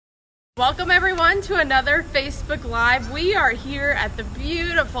Welcome everyone to another Facebook Live. We are here at the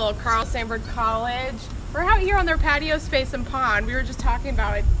beautiful Carl Sandburg College. We're out here on their patio space and pond. We were just talking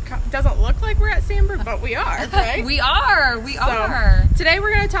about it. Doesn't look like we're at Sandburg, but we are, right? We are. Today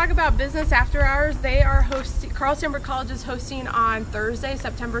we're going to talk about business after hours. They are hosting, Carl Sandburg College is hosting on Thursday,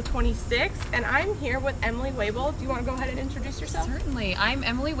 September 26th, and I'm here with Emily Webel. Do you want to go ahead and introduce yourself? Certainly. I'm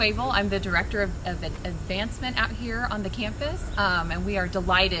Emily Webel. I'm the Director of Advancement out here on the campus, and we are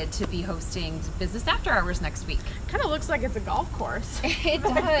delighted to be hosting business after hours next week. Kind of looks like it's a golf course. It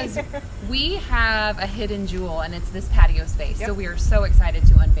does. We have a hidden jewel, and it's this patio space. Yep. So we are so excited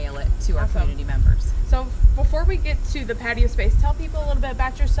to unveil it to our community members. So before we get to the patio space, tell people a little bit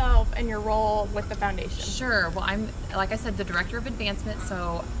about yourself and your role with the foundation. Sure. Well, I'm, like I said, the Director of Advancement,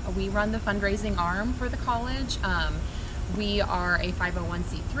 so we run the fundraising arm for the college. We are a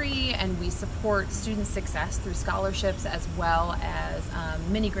 501c3, and we support student success through scholarships as well as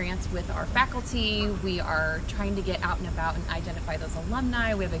mini grants with our faculty. We are trying to get out and about and identify those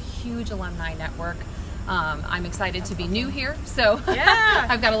alumni. We have a huge alumni network. I'm excited to be new here, so yeah.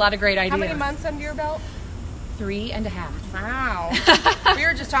 I've got a lot of great ideas. How many months under your belt? 3.5. Wow. We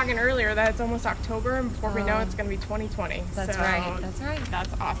were just talking earlier that it's almost October, and before we know it's going to be 2020. That's right. That's right.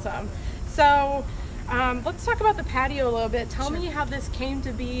 That's awesome. So let's talk about the patio a little bit. Tell me how this came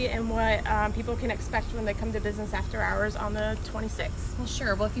to be and what people can expect when they come to business after hours on the 26th. Well,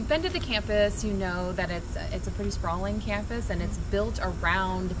 sure. Well, if you've been to the campus, you know that it's a pretty sprawling campus, and it's built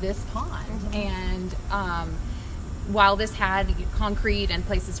around this pond. And while this had concrete and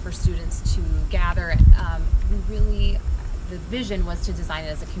places for students to gather, the vision was to design it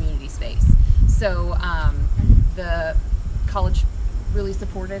as a community space. So the college really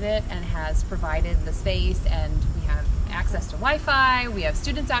supported it and has provided the space, and we have access to Wi-Fi. We have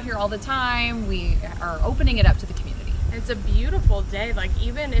students out here all the time. We are opening it up to the community. It's a beautiful day. Like,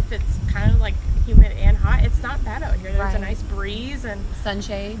 even if it's kind of like humid and hot, it's not bad out here. There's a nice breeze and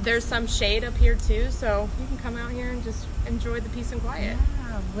sunshade. There's some shade up here too, so you can come out here and just enjoy the peace and quiet.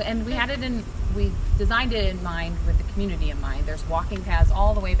 Yeah, and we designed it in mind with the community in mind. There's walking paths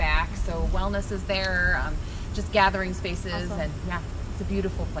all the way back, so wellness is there, just gathering spaces, and yeah, it's a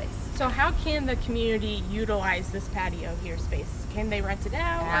beautiful place. So how can the community utilize this patio here space? Can they rent it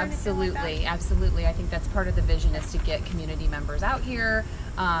out? Absolutely, absolutely. I think that's part of the vision, is to get community members out here,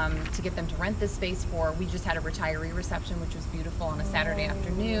 to get them to rent this space for. We just had a retiree reception, which was beautiful, on a Saturday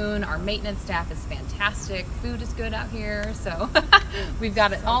afternoon. Our maintenance staff is fantastic. Food is good out here, so we've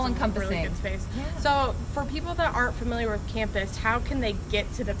got it all encompassing. Really good space. Yeah. So for people that aren't familiar with campus, how can they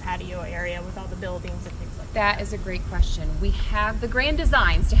get to the patio area with all the buildings and things like that? That is a great question. We have the grand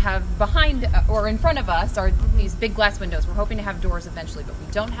designs to have behind or in front of us are these big glass windows. We're hoping to have doors eventually, but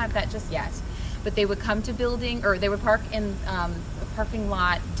we don't have that just yet. But they would come to they would park in the parking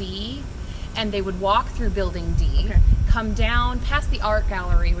lot D, and they would walk through building D, come down past the art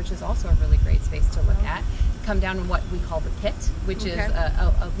gallery, which is also a really great space to look at, come down in what we call the pit, which is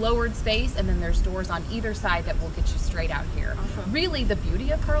a lowered space, and then there's doors on either side that will get you straight out here. Really, the beauty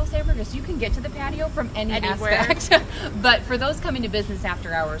of Carl Sandburg is you can get to the patio from anywhere. Aspect. But for those coming to business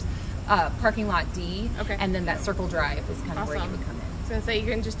after hours, parking lot D, and then that circle drive is kind of where you would come in. So you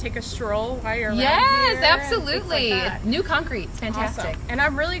can just take a stroll while you're around here. Yes, absolutely. Like new concrete. It's fantastic. Awesome. And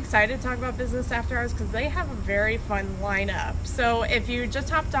I'm really excited to talk about business after hours because they have a very fun lineup. So if you just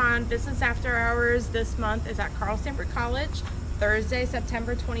hopped on, business after hours this month is at Carl Sandburg College, Thursday,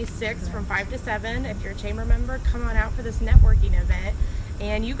 September 26th from 5 to 7. If you're a chamber member, come on out for this networking event.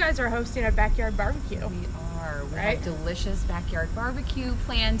 And you guys are hosting a backyard barbecue. We are. We have delicious backyard barbecue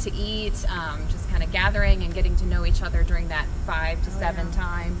planned to eat, just kind of gathering and getting to know each other during that 5 to 7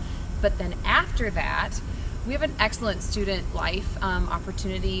 time. But then after that, we have an excellent student life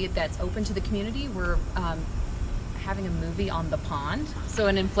opportunity that's open to the community. We're having a movie on the pond, so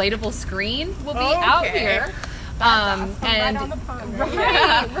an inflatable screen will be out here. And right on the pond.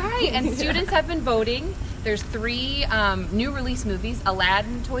 Right. And students have been voting. There's 3 new release movies: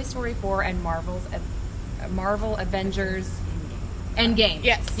 Aladdin, Toy Story 4, and Marvel Avengers Endgame.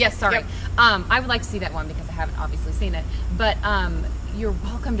 Yes, sorry. Yep. I would like to see that one because I haven't obviously seen it. But you're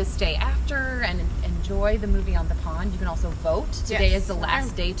welcome to stay after and enjoy the movie on the pond. You can also vote. Today is the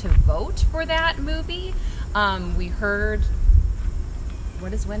last day to vote for that movie. We heard,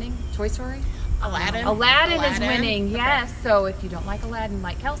 what is winning? Toy Story? Aladdin is winning, yes. So if you don't like Aladdin,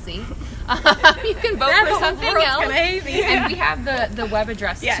 like Kelsey, you can vote for something else. And we have the web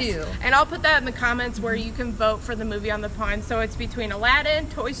address too. And I'll put that in the comments where you can vote for the movie on the pond. So it's between Aladdin,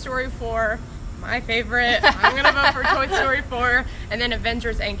 Toy Story 4, my favorite. I'm going to vote for Toy Story 4, and then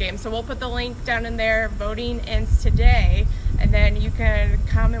Avengers Endgame. So we'll put the link down in there. Voting ends today. And and then you can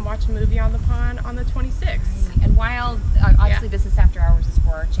come and watch a movie on the pond on the 26th. And while obviously Business After Hours is for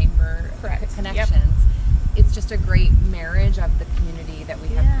our chamber connections, it's just a great marriage of the community that we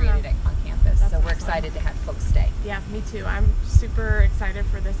have created on campus. That's so we're awesome. Excited to have folks stay. Yeah, me too. I'm super excited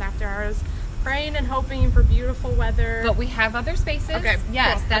for this after hours. Praying and hoping for beautiful weather. But we have other spaces. Okay,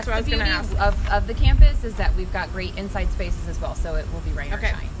 yes, cool. that's what the I was beauty gonna ask. of the campus is that we've got great inside spaces as well. So it will be rain or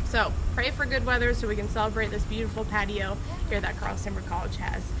shine. So pray for good weather so we can celebrate this beautiful patio here that Carl Sandburg College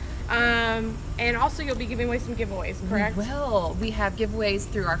has. And also you'll be giving away some giveaways, correct? We will. We have giveaways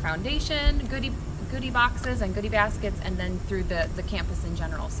through our foundation, goodie boxes and goodie baskets, and then through the campus in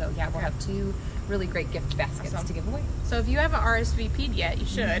general. So yeah, we'll have 2 really great gift baskets to give away. So if you haven't RSVP'd yet, you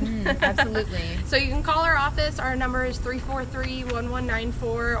should. Absolutely. So you can call our office. Our number is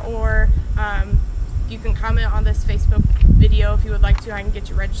 343-1194, or you can comment on this Facebook video if you would like to. I can get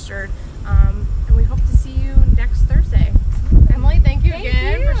you registered. And we hope to see you next Thursday. Emily, thank you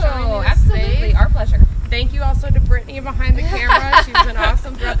again for showing me this space. Our pleasure. Thank you also to Brittany behind the camera. She's been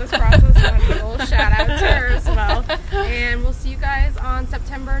awesome throughout this process. I want to give a little shout out to her as well. And we'll see you guys on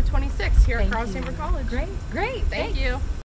September 26th here at Carl Sandburg College. Great. Thank you.